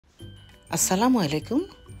আসসালামু আলাইকুম।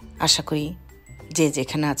 আশা করি যে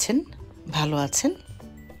যেখানে আছেন ভালো আছেন।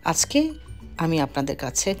 আজকে আমি আপনাদের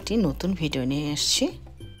কাছে একটি নতুন ভিডিও নিয়ে এসেছি,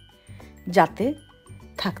 যাতে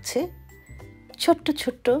থাকছে ছোট্ট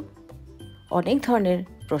ছোট্ট অনেক ধরনের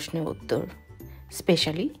প্রশ্নের উত্তর,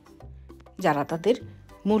 স্পেশালি যারা তাদের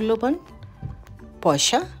মূল্যবান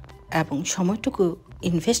পয়সা এবং সময়টুকু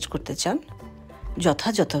ইনভেস্ট করতে চান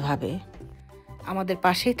যথাযথভাবে। আমাদের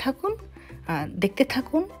পাশেই থাকুন, দেখতে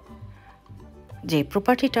থাকুন যে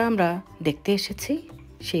প্রপার্টিটা আমরা দেখতে এসেছি,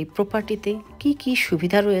 সেই প্রপার্টিতে কি কি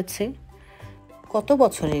সুবিধা রয়েছে, কত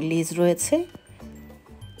বছরের লিজ রয়েছে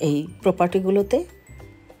এই প্রপার্টিগুলোতে,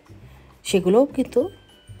 সেগুলোও কিন্তু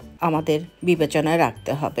আমাদের বিবেচনায়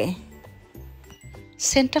রাখতে হবে।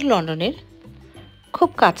 সেন্ট্রাল লন্ডনের খুব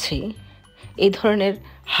কাছেই এই ধরনের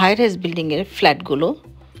হাই রাইজ বিল্ডিংয়ের ফ্ল্যাটগুলো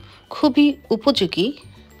খুবই উপযোগী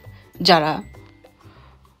যারা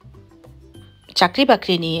চাকরি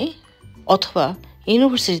বাকরি নিয়ে অথবা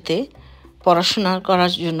ইউনিভার্সিটিতে পড়াশোনা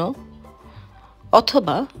করার জন্য,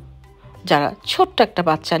 অথবা যারা ছোট্ট একটা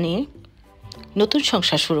বাচ্চা নিয়ে নতুন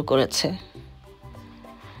সংসার শুরু করেছে।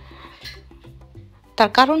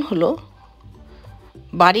 তার কারণ হলো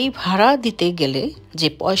বাড়ি ভাড়া দিতে গেলে যে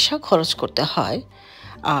পয়সা খরচ করতে হয়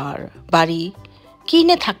আর বাড়ি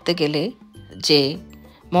কিনে থাকতে গেলে যে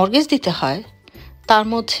মর্গেজ দিতে হয়, তার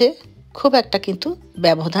মধ্যে খুব একটা কিন্তু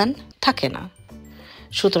ব্যবধান থাকে না।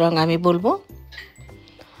 সুতরাং আমি বলবো,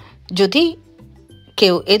 যদি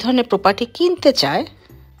কেউ এ ধরনের প্রপার্টি কিনতে চায়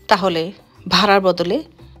তাহলে ভাড়ার বদলে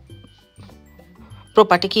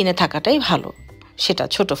প্রপার্টি কিনে থাকাটাই ভালো, সেটা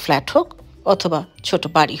ছোট ফ্ল্যাট হোক অথবা ছোট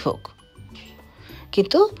বাড়ি হোক।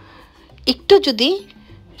 কিন্তু একটু যদি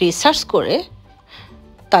রিসার্চ করে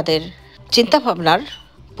তাদের চিন্তাভাবনার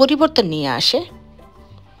পরিবর্তন নিয়ে আসে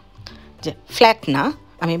যে ফ্ল্যাট না,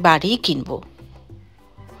 আমি বাড়িই কিনব,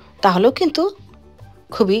 তাহলেও কিন্তু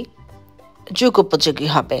খুবই যুগোপযোগী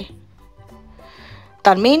হবে।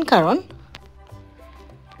 তার মেইন কারণ,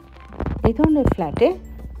 এই ধরনের ফ্ল্যাটে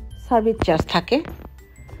সার্ভিস চার্জ থাকে,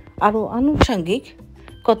 আরও আনুষঙ্গিক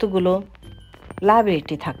কতগুলো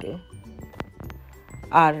লায়াবিলিটি থাকে।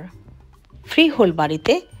 আর ফ্রি হোল্ড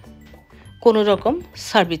বাড়িতে কোনো রকম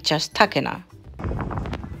সার্ভিস চার্জ থাকে না।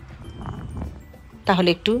 তাহলে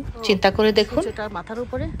একটু চিন্তা করে দেখুন, মাথার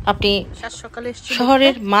উপরে আপনি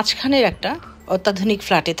শহরের মাঝখানের একটা অত্যাধুনিক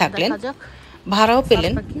ফ্ল্যাটে থাকলেন, ভাড়াও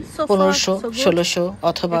পেলেন 1500-1600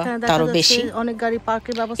 অথবা তারও বেশি,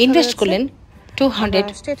 ইনভেস্ট করলেন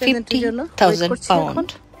 250,000 পাউন্ড।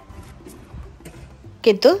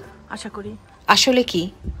 কিন্তু আসলে কি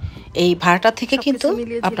এই ভাড়াটা থেকে কিন্তু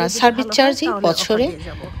আপনার সার্ভিস চার্জই বছরে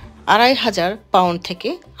 2500 পাউন্ড থেকে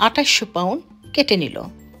 2800 পাউন্ড কেটে নিল।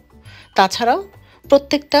 তাছাড়াও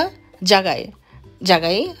প্রত্যেকটা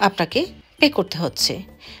জায়গায় আপনাকে পে করতে হচ্ছে।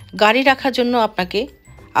 গাড়ি রাখার জন্য আপনাকে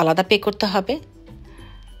আলাদা পে করতে হবে,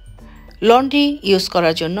 লন্ড্রি ইউজ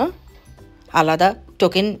করার জন্য আলাদা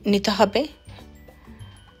টোকেন নিতে হবে,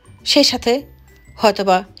 সেই সাথে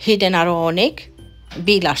হয়তোবা হিডেন আরও অনেক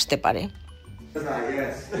বিল আসতে পারে।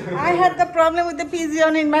 I had the problem with the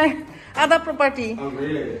pigeon in my other property. Oh,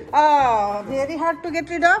 really? Oh, very hard to get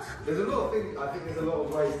rid of. There's a lot of things, I think there's a lot of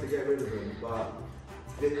ways to get rid of them, but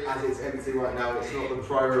as it's empty right now, it's not the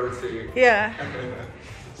priority. Yeah.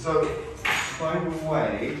 So, by the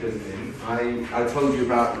way, Jasmine, I told you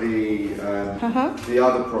about the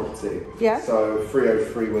other property. Yeah. So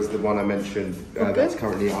 303 was the one I mentioned that's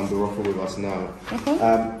currently under offer with us now.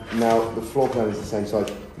 Now the floor plan is the same size.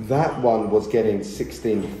 That one was getting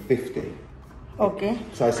 1650. Okay.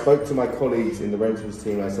 So I spoke to my colleagues in the rentals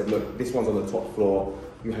team and I said, look, this one's on the top floor.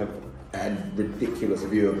 You have a ridiculous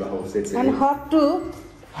view of the whole city. And hot too.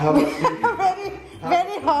 How much?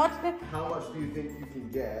 Very hot. How much do you think you can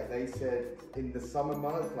get? They said in the summer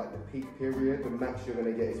months, like the peak period, the max you're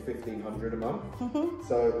going to get is 1,500 a month.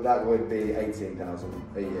 So that would be 18,000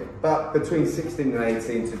 a year. But between 16 and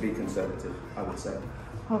 18 to be conservative, I would say.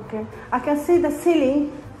 Okay. I can see the ceiling.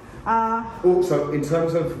 Also, in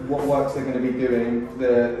terms of what works they're going to be doing,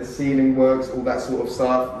 the ceiling works, all that sort of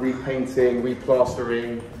stuff, repainting,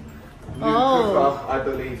 replastering, new cooker, I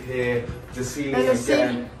believe here, the ceiling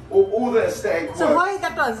again, all the aesthetic work. So why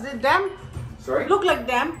that was? Is it damp? Sorry? Look like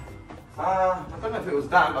damp. I don't know if it was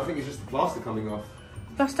damp, I think it's just the plaster coming off.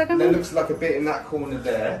 Plaster There coming? looks like a bit in that corner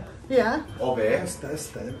there, Yeah. of it. That's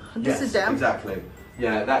damp. This is damp. Exactly.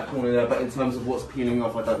 Yeah, that corner there, but in terms of what's peeling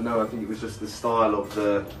off, I don't know, I think it was just the style of the...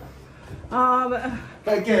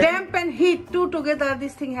 But again, Damp and heat two together,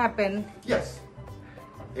 this thing happen. yes,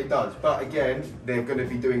 it does. But again, they're going to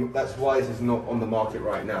be doing. That's why this is not on the market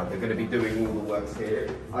right now. They're going to be doing all the works here.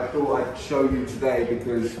 I thought I'd show you today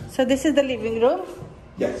because So this is the living room.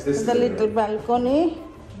 yes, this is The little balcony.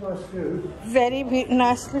 nice view. Very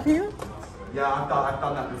nice view. Yeah, I've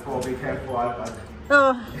done that before. Be careful.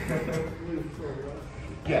 Oh,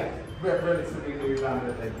 Yeah, relatively new land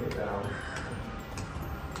that they put down.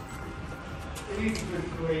 Easy to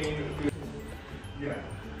clean. Yeah.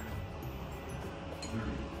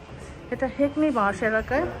 এটা Hackney বাস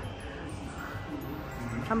এলাকায়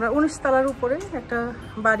আমরা 19 তলার উপরে একটা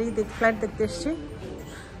বাড়ি flat দেখতে এসেছি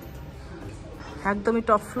একদমই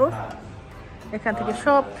টপ ফ্লোর এখান থেকে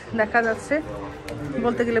সব দেখা যাচ্ছে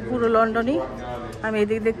বলতে গেলে পুরো লন্ডনই আমি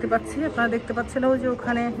এদিকে দেখতে পাচ্ছি আপনারা দেখতে পাচ্ছেন ওই যে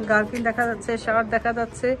ওখানে গার্কিন দেখা যাচ্ছে শার্ট দেখা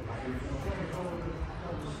যাচ্ছে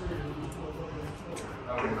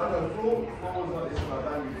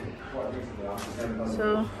So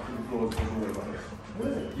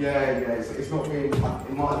Yeah, it's not been, it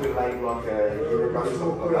might have been late like a year ago or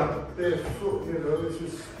something like that. This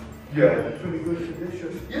is pretty good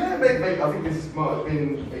condition. Yeah, maybe, I think this might have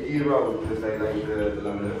been a year old as they laid the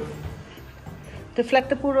laminate. the flat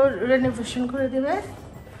puro renovation করে দিবে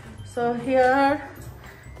so here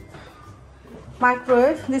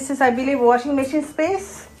microwave this is I believe washing machine space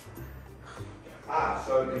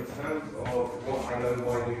So in terms of what I know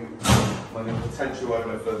my new potential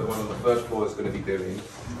owner for the one on the first floor is going to be doing,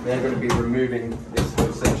 they're going to be removing this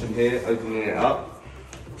whole section here, opening it up.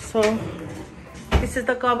 so this is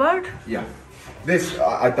the cupboard Yeah. This,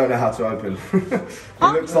 I don't know how to open.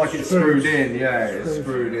 It looks like it's screwed in, yeah, it's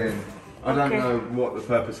screwed in. I don't know what the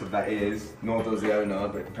purpose of that is, nor does the owner,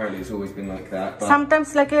 but apparently it's always been like that. But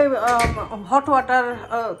sometimes like a hot water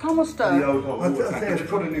thermostat the old hot water tank,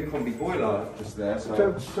 they've got a new combi boiler just there,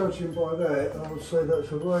 so... Judging by that, I would say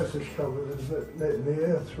that's a risers cover that's letting the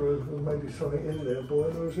air through, and maybe something in there,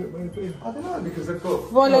 boiler, is it maybe? I don't know, because they've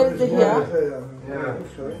got... boiler is here Yeah.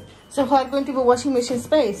 Okay. so how going to be washing machine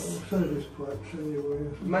space So this perhaps anyway.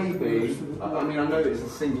 Maybe. I mean, I know it's a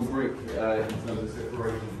single brick in terms of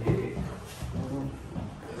separation here.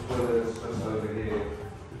 As well as just over here.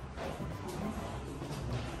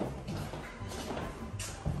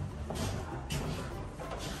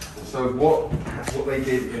 So what they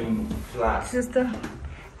did in flat... this is the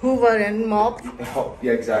hoover and mop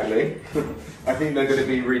Yeah, exactly. I think they're going to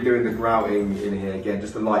be redoing the grouting in here again,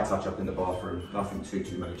 just a light touch up in the bathroom. Nothing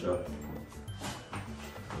too major.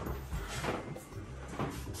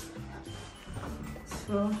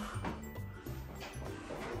 so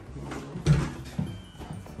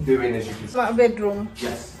Doing as you can see. my bedroom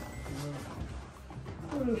Yes.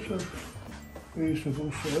 Well, it's a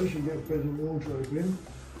reasonable size, you get a bed and wardrobe in.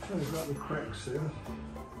 So there's like the cracks there.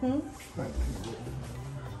 Crack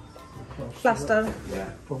plaster Yeah.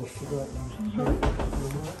 plaster that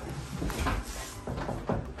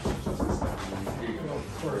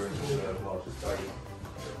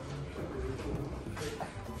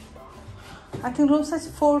I think room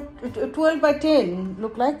size 12 by 10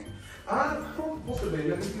 look like Possibly.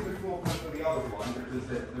 Let me see the floor plan for the other one because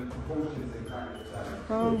the proportions are exactly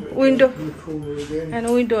the same. window the corner again.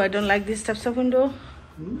 and window I don't like these types of window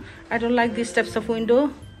I don't like these types of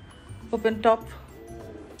window open top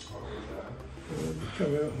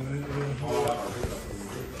Come out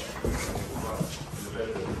there.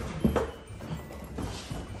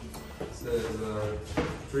 It says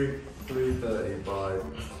 330 by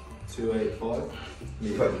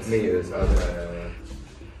 285 Meters.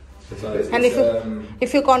 So and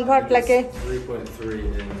if you convert like a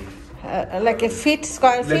 3.3 in. like a feet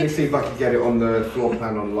square Let me feet see if I can get it on the floor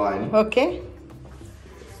plan online. okay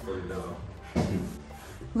Probably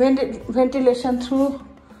now. ventilation through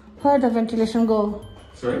where the ventilation go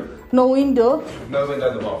Sorry? no window No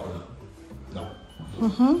window in the bathroom.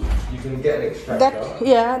 No. You can get an extractor. that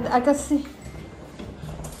yeah I can see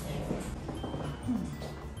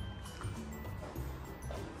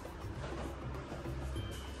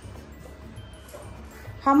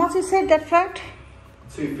how much you said that flat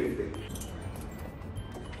 250.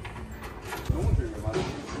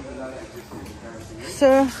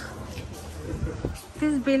 so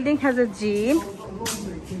this building has a gym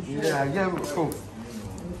Yeah, cool.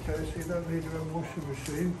 Okay, so you don't need your own washing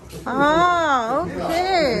machine. ah You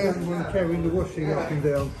okay don't want to carry the washing up and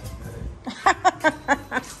down.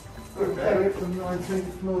 Carry it from the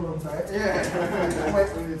 19th floor on that. Yeah. Wait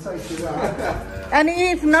when you take it out. and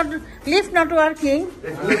if not lift not working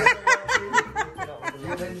Then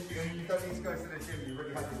you don't need to go to the gym, you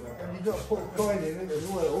really have to work. And you've got to put a coin in it as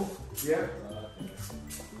well. Yeah.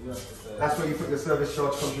 That's where you put the service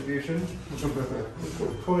charge contribution. Put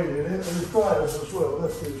a coin in it, and the dryers as well,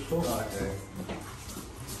 that's useful. Okay.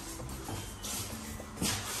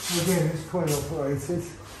 Again, it's coin operated,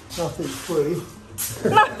 nothing free.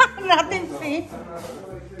 nothing free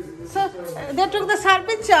so they took the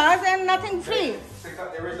service charge and nothing free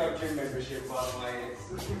There is no gym membership, by the way.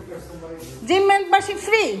 Gym membership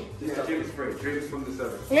free. Yeah, gym is free. Gym is from the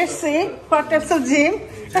service. Let's see what types of gym. Do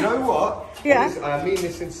you know what? Yeah. Honestly, I mean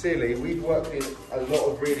this sincerely. We've worked in a lot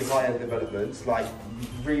of really high-end developments, like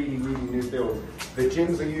really new builds. The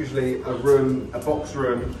gyms are usually a room, a box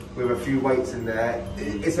room with a few weights in there.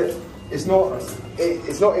 It's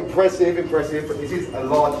not impressive, but this is a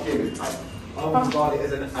large gym. I would regard it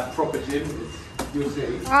as a proper gym. You'll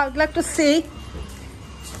see. I'd like to see.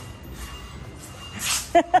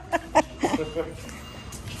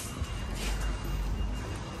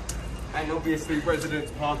 And obviously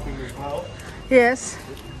residents parking as well. Yes.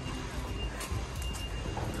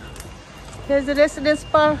 Here's the residence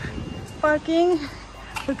parking.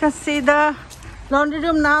 You can see the laundry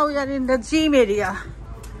room. Now we are in the gym area.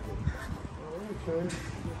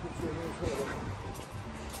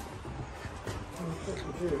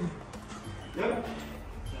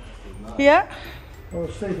 Yeah. Oh,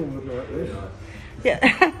 Stephen would like this. Yeah.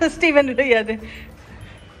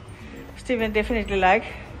 Stephen definitely like.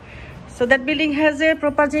 So that building has a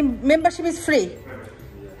proper gym. Membership is free.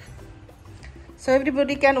 So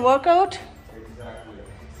everybody can work out. Exactly.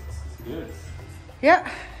 It's good.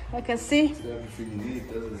 Yeah, I can see. It's everything you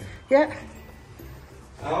need, doesn't it? Yeah.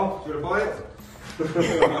 Al, do you want to buy it?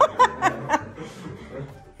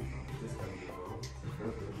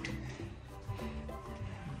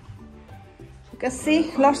 You can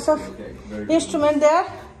see lots of instruments there.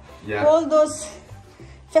 Yeah. All those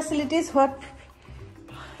facilities what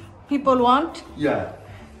people want. Yeah.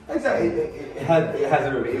 Exactly. It has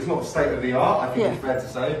everything. It's not state of the art, I think Yeah. it's fair to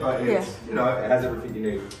say, but it's, you know, it has everything you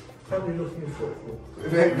need. Funny looking football.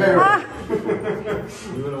 Very. You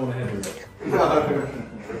wouldn't want to handle it. No.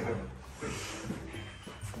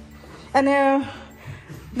 And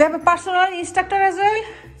they have a personal instructor as well.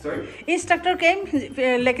 Sorry? Instructor came,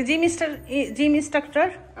 like a gym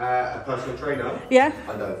instructor. A personal trainer? Yeah.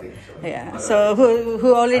 I don't think so. Yeah. So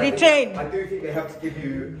who already trained. I do think they have to give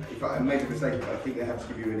you, if I made a mistake, I think they have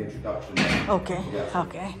to give you an introduction. Okay. Yeah.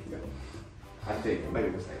 Okay. Yeah. I think, I made a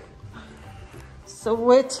mistake. So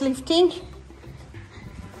weightlifting.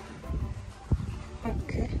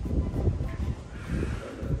 Okay.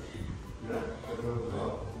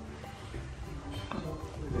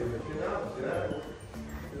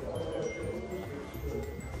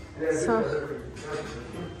 So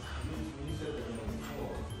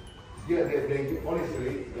Yeah,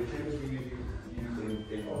 honestly, the gyms we use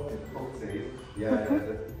in property, yeah.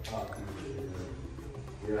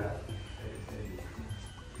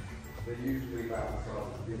 They're usually about the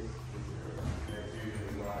size of this. It's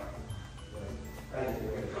usually like,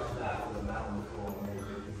 basically, just that with a mat on the floor, maybe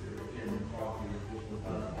the gym parking is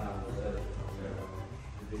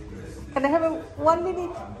ridiculous. can I have 1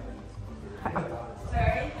 minute?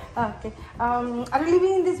 Sorry? Okay. Are you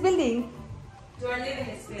living in this building? Do I live in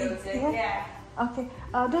this building? Yeah. Yeah. Okay.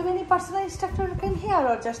 Do you have any personal instructor who came here,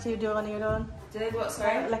 or just you do on your own? Do they what,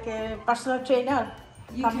 sorry? Like a personal trainer?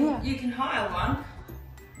 Come here. You can hire one.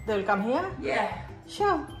 They will come here? Yeah.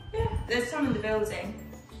 Sure. Yeah. There's some in the building.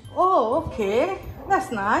 Oh, okay.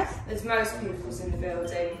 That's nice. There's most pupils in the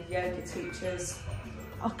building, yoga teachers.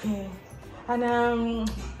 Okay. And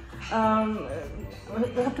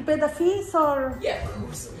you have to pay the fees, or? Yeah, of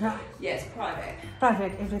course. Yeah. Yeah, it's private.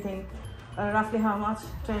 Private, everything. Roughly how much?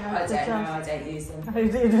 Trainer I to don't know, charge? I don't use them.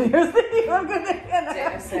 You do use it. You are good.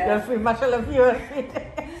 Yes, You're free. Mashallah, you are free.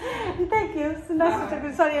 Thank you. So nice to talk to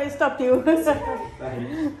you. Sorry, I stopped you.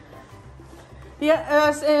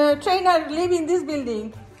 Yeah, trainer live in this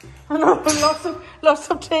building. Lots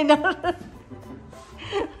of trainer.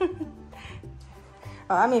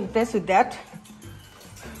 I'm impressed with that.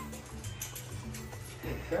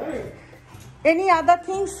 Okay. Any other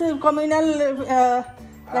things communal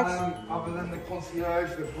Other than the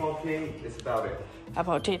concierge, the parking, it's about it.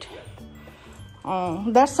 about it?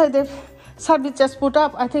 That's why the service just put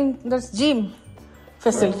up. I think that's gym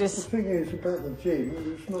facilities. The thing is about the gym,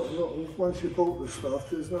 it's not a lot of, once you bought the stuff,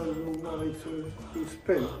 there's no real money to be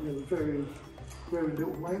spent. You know, very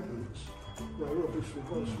little maintenance. You know, obviously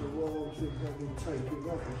once in a while things have been taken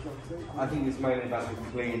up or something. I think it's mainly about the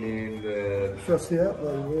cleaning, the... It's just the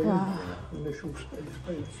outlay really, initial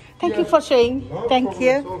expense. Thank you for sharing. No Thank problem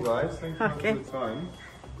you. at all, guys. Thank you Okay. for the time.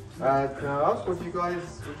 Can I ask what do you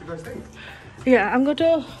guys think? Yeah, I'm going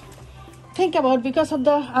to think about, because of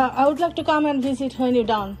the. I would like to come and visit when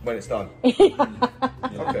you're done. When it's done.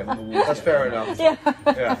 Okay, that's fair enough. Yeah.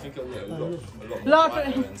 Yeah. I think a lot Lot,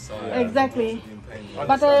 brighter inside. exactly. But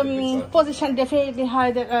Understandably so. position definitely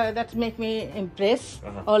high. That make me impressed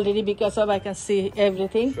already, because of I can see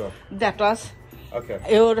everything. Sure. That was Okay.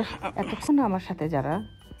 your এতক্ষণ আমার সাথে যারা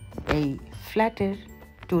এই ফ্ল্যাটের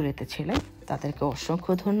ট্যুরেতে ছিলেন তাদেরকে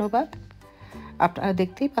অসংখ্য ধন্যবাদ। আপনারা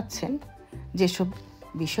দেখতেই পাচ্ছেন যেসব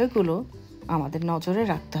বিষয়গুলো আমাদের নজরে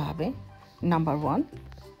রাখতে হবে। নাম্বার 1,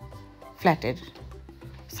 ফ্ল্যাটের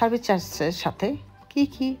সার্ভিস চার্জের সাথে কি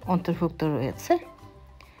কি অন্তর্ভুক্ত রয়েছে,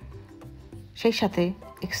 সেই সাথে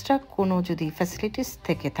এক্সট্রা কোনো যদি ফ্যাসিলিটিস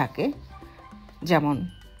থেকে থাকে, যেমন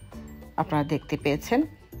আপনারা দেখতে পেয়েছেন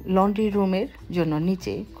লন্ড্রি রুমের জন্য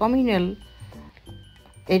নিচে কমিউনাল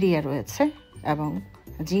এরিয়া রয়েছে এবং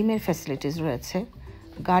জিমের ফ্যাসিলিটিস রয়েছে,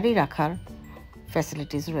 গাড়ি রাখার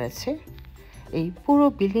ফ্যাসিলিটিস রয়েছে। এই পুরো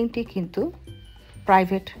বিল্ডিংটি কিন্তু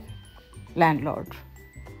প্রাইভেট ল্যান্ডলর্ড,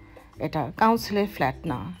 এটা কাউন্সিলের ফ্ল্যাট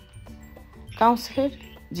না। কাউন্সিলের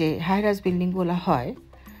যে হাইরাইজ বিল্ডিংগুলো হয়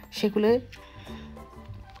সেগুলো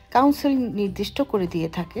কাউন্সিল নির্দিষ্ট করে দিয়ে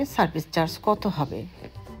থাকে সার্ভিস চার্জ কত হবে,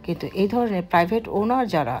 কিন্তু এই ধরনের প্রাইভেট ওনার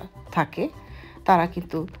যারা থাকে তারা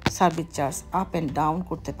কিন্তু service charge up and down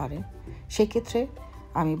করতে পারে। সেক্ষেত্রে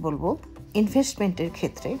আমি বলবো ইনভেস্টমেন্টের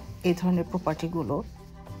ক্ষেত্রে এই ধরনের প্রপার্টিগুলো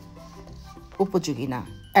উপযোগী না,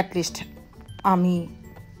 অ্যাটলিস্ট আমি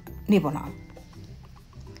নেব না।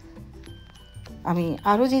 আমি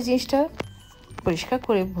আরও যে জিনিসটা পরিষ্কার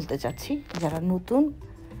করে বলতে চাচ্ছি, যারা নতুন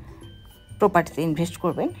প্রপার্টিতে ইনভেস্ট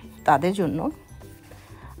করবেন তাদের জন্য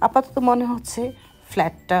আপাতত মনে হচ্ছে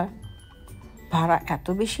ফ্ল্যাটটা ভাড়া এত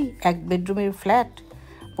বেশি, 1 বেডরুমের ফ্ল্যাট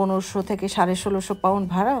 1500 থেকে 1650 পাউন্ড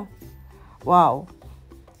ভাড়া, ওয়াও,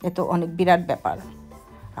 এ তো অনেক বিরাট ব্যাপার।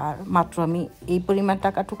 আর মাত্র আমি এই পরিমাণ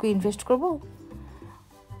টাকাটুকু ইনভেস্ট করব,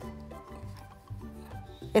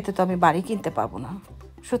 এতে তো আমি বাড়ি কিনতে পারবো না,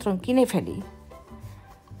 সুতরাং কিনে ফেলি।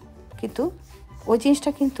 কিন্তু ওই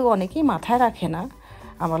জিনিসটা কিন্তু অনেকেই মাথায় রাখে না,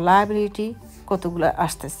 আমার লায়াবিলিটি কতগুলো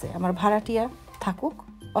আসতেছে, আমার ভাড়াটিয়া থাকুক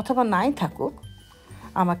অথবা নাই থাকুক,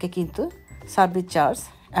 আমাকে কিন্তু সার্ভিস চার্জ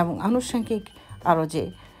এবং আনুষঙ্গিক আরও যে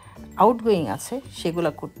আউটগোয়িং আছে সেগুলো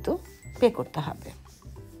পে করতে হবে।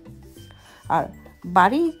 আর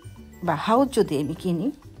বাড়ি বা হাউস যদি আমি কিনি,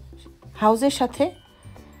 হাউসের সাথে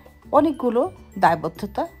অনেকগুলো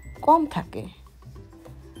দায়বদ্ধতা কম থাকে।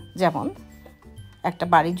 যেমন একটা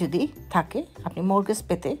বাড়ি যদি থাকে আপনি মর্গেজ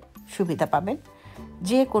পেতে সুবিধা পাবেন,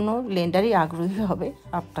 যে কোনো লেন্ডারই আগ্রহী হবে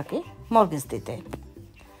আপনাকে মর্গেজ দিতে।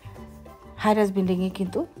 হাইরাইজ বিল্ডিংয়ে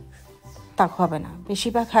কিন্তু তা হবে না।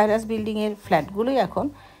 বেশিরভাগ হাইরাইজ বিল্ডিংয়ের ফ্ল্যাটগুলোই এখন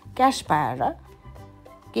ক্যাশ বায়াররা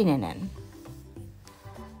কিনে নেন।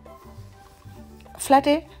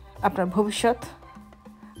 ফ্ল্যাটে আপনার ভবিষ্যৎ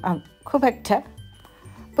খুব একটা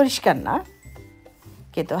পরিষ্কার না,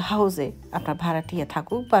 কিন্তু হাউসে আপনার ভাড়াটিয়া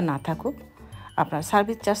থাকুক বা না থাকুক আপনার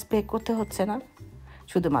সার্ভিস চার্জ পে করতে হচ্ছে না,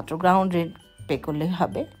 শুধুমাত্র গ্রাউন্ড রেন্ট পে করলেই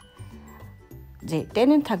হবে। যে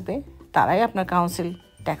টেনেন্ট থাকবে তারাই আপনার কাউন্সিল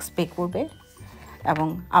ট্যাক্স পে করবে এবং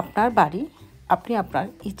আপনার বাড়ি আপনি আপনার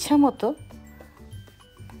ইচ্ছা মতো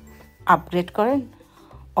আপগ্রেড করেন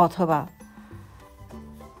অথবা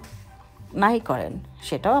নাই করেন,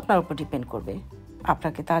 সেটাও আপনার উপর ডিপেন্ড করবে।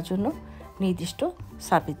 আপনাকে তার জন্য নির্দিষ্ট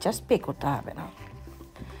সার্ভিস চার্জ পে করতে হবে না।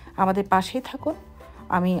 আমাদের পাশেই থাকুন,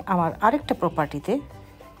 আমি আমার আরেকটা প্রপার্টিতে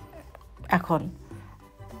এখন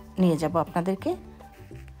নিয়ে যাব আপনাদেরকে।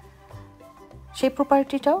 সেই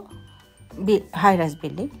প্রপার্টিটাও হাই রাইজ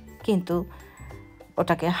বিল্ডিং, কিন্তু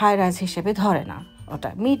ওটাকে হাই রাইজ হিসেবে ধরে না, ওটা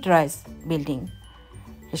মিড রাইজ বিল্ডিং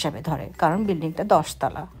হিসাবে ধরে, কারণ বিল্ডিংটা 10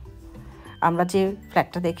 তলা। আমরা যে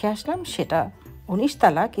ফ্ল্যাটটা দেখে আসলাম সেটা 19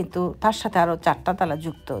 তলা, কিন্তু তার সাথে আরও 4টা তলা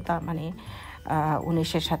যুক্ত, তার মানে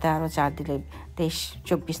 19-এর সাথে আরও 4 দিলে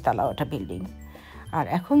 23-24 তলা ওটা বিল্ডিং। আর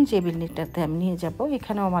এখন যে বিল্ডিংটাতে আমি নিয়ে যাব,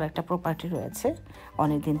 এখানেও আমার একটা প্রপার্টি রয়েছে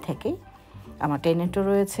অনেক দিন থেকেই, আমার টেনেন্টও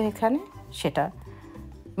রয়েছে এখানে, সেটা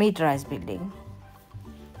মিড রাইজ বিল্ডিং।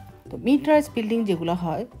 তো মিড রাইজ বিল্ডিং যেগুলো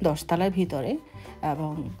হয় 10 তলার ভিতরে,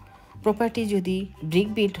 এবং প্রপার্টি যদি ব্রিক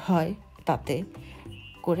বিল্ড হয় তাতে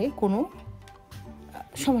করে কোনো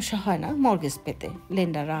সমস্যা হয় না মর্গেজ পেতে,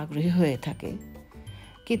 লেন্ডাররা আগ্রহী হয়ে থাকে।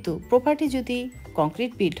 কিন্তু প্রপার্টি যদি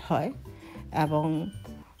কংক্রিট বিল্ড হয় এবং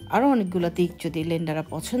আরও অনেকগুলো দিক যদি লেন্ডাররা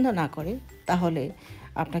পছন্দ না করে, তাহলে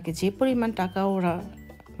আপনাকে যে পরিমাণ টাকা ওরা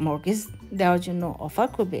মর্গেজ দেওয়ার জন্য অফার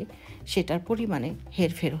করবে সেটার পরিমাণে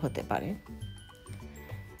হেরফের হতে পারে।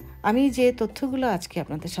 আমি যে তথ্যগুলো আজকে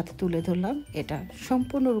আপনাদের সাথে তুলে ধরলাম এটা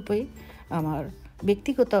সম্পূর্ণরূপেই আমার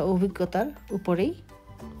ব্যক্তিগত অভিজ্ঞতার উপরেই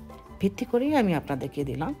ভিত্তি করেই আমি আপনাদেরকে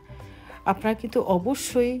দিলাম। আপনারা কিন্তু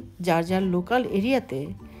অবশ্যই যার যার লোকাল এরিয়াতে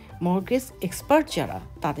মর্গেজ এক্সপার্ট যারা,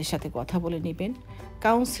 তাদের সাথে কথা বলে নেবেন।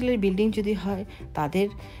 কাউন্সিলের বিল্ডিং যদি হয় তাদের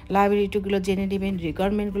লায়াবিলিটিগুলো জেনে নেবেন,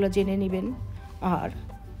 রিকোয়ারমেন্টগুলো জেনে নেবেন। আর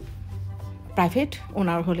প্রাইভেট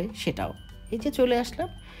ওনার হলে সেটাও। এই যে চলে আসলাম,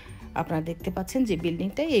 আপনারা দেখতে পাচ্ছেন যে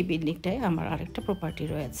বিল্ডিংটায়, এই বিল্ডিংটায় আমার আরেকটা প্রপার্টি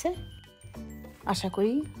রয়েছে। আশা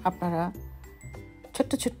করি আপনারা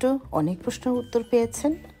ছোট্ট ছোট্ট অনেক প্রশ্নের উত্তর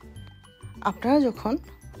পেয়েছেন। আপনারা যখন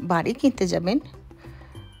বাড়ি কিনতে যাবেন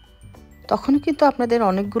তখনও কিন্তু আপনাদের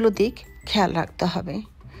অনেকগুলো দিক খেয়াল রাখতে হবে।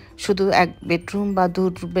 শুধু 1 বেডরুম বা 2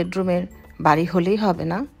 বেডরুমের বাড়ি হলেই হবে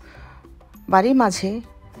না। বাড়ির মাঝে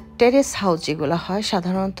টেরেস হাউস যেগুলো হয়,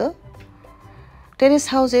 সাধারণত টেরেস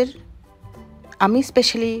হাউসের আমি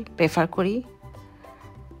স্পেশালি প্রেফার করি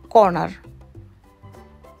কর্নার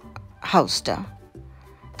হাউসটা।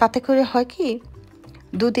 তাতে করে হয় কি,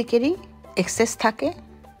 দুদিকেরই এক্সেস থাকে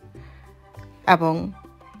এবং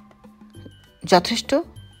যথেষ্ট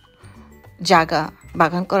জায়গা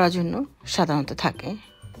বাগান করার জন্য সাধারণত থাকে।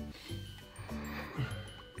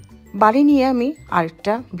 বাড়ি নিয়ে আমি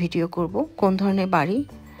আরেকটা ভিডিও করব, কোন ধরনের বাড়ি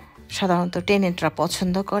সাধারণত টেনেন্টরা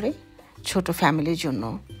পছন্দ করে ছোট ফ্যামিলির জন্য।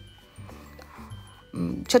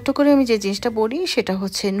 ছোট্ট করে আমি যে জিনিসটা বলি সেটা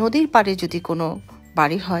হচ্ছে, নদীর পাড়ে যদি কোনো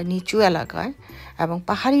বাড়ি হয় নিচু এলাকায় এবং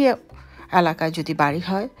পাহাড়ি এলাকায় যদি বাড়ি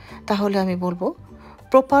হয়, তাহলে আমি বলবো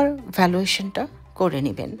প্রপার ভ্যালুয়েশনটা করে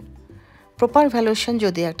নেবেন। প্রপার ভ্যালুয়েশন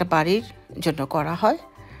যদি একটা বাড়ির জন্য করা হয়,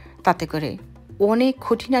 তাতে করে অনেক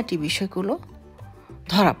খুঁটিনাটি বিষয়গুলো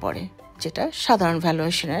ধরা পড়ে, যেটা সাধারণ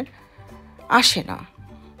ভ্যালুয়েশনের আসে না।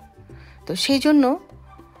 তো সেই জন্য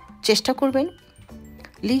চেষ্টা করবেন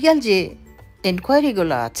লিগ্যাল যে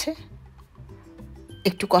এনকোয়ারিগুলো আছে,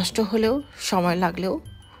 একটু কষ্ট হলেও সময় লাগলেও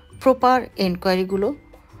প্রপার এনকোয়ারিগুলো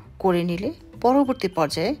করে নিলে পরবর্তী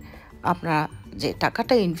পর্যায়ে আপনারা যে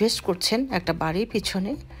টাকাটা ইনভেস্ট করছেন একটা বাড়ির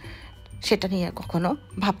পিছনে, সেটা নিয়ে কখনো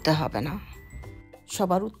ভাবতে হবে না।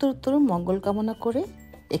 সবার উত্তর মঙ্গল কামনা করে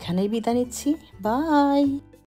এখানেই বিদায় নিচ্ছি। বাই।